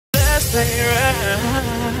stay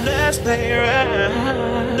around, let's stay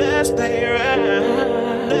around, let's stay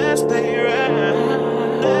around, let's stay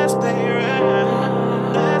around, let's stay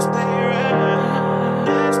around, let's stay around,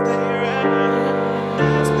 let's stay around,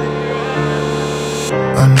 let's stay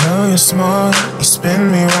around. I know you're smart, you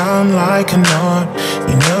spin me round like a knot.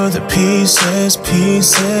 You know the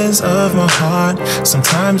pieces of my heart.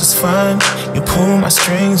 Sometimes it's fun, you pull my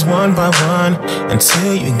strings one by one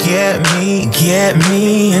until you get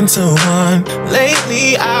me into one.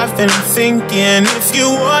 Lately I've been thinking, if you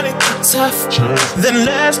want it tough, then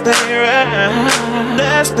let's stay around,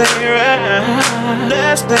 let's stay around,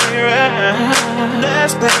 let's stay around,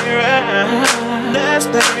 let's stay around, let's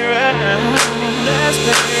stay around, let's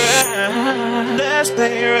stay around, let's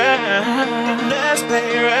stay around, let's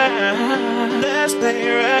stay around, let's stay around, let's stay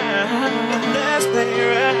around, let's stay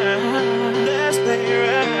around,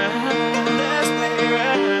 let's stay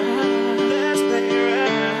around, let's stay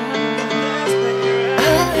around, let's stay around.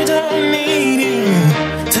 I don't need you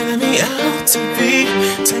telling me how to be,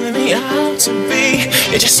 telling me how to be.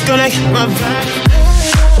 You're just gonna get my back.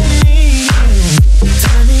 I don't need you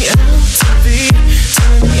telling me how to be,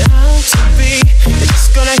 telling me how to be. You're just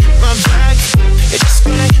gonna get my back. You're just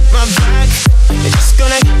gonna get my back. You're just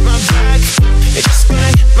gonna get my back. You're just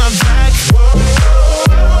gonna get my back.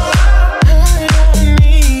 I don't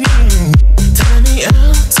need you telling me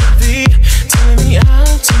how to be, telling me how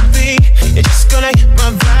to be. You're just gonna get my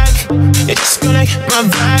back. You're just gonna get my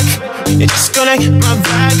back. You're just gonna get my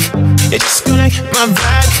back. You're just gonna get my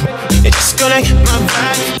back. You're just gonna get my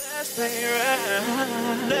back. Let's stay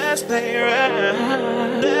around. Let's stay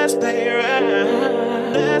around. Let's stay around.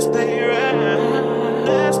 Let's stay around.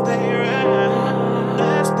 Let's stay around.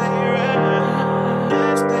 Let's stay around.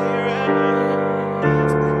 Let's stay around.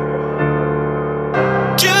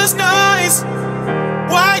 Just noise,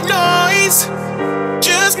 white noise.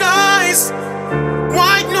 Just noise,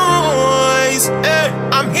 white noise.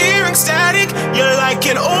 I'm hearing static. You're like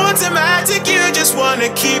an automatic. You just wanna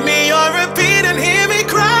keep me on repeat and hear me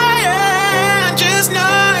crying. Just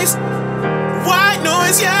noise, white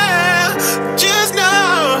noise, yeah. Just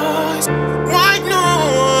noise, white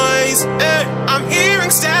noise. I'm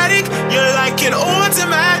hearing static. You're like an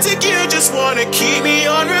automatic. You just wanna keep me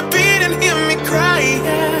on repeat and hear me crying.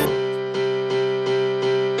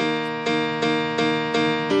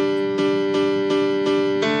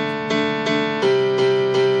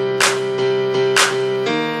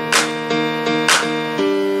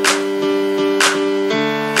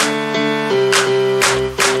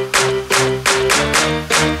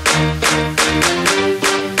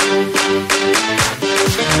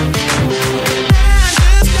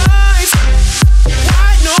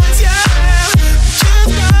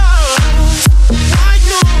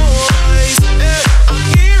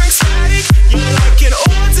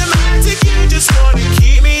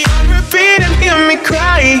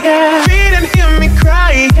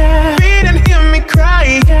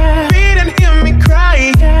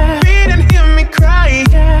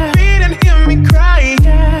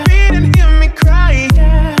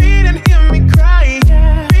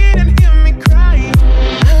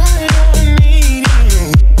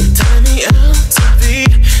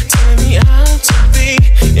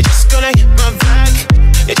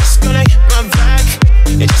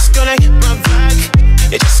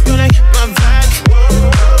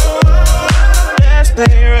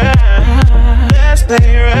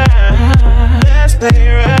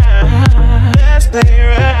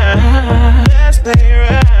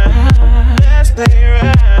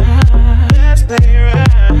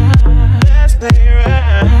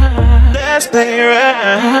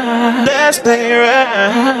 Let's stay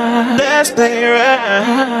around, let's stay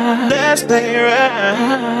around, let's stay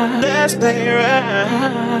around, let's stay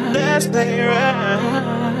around, let's stay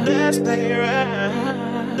around, let's stay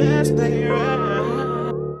around, let's stay around.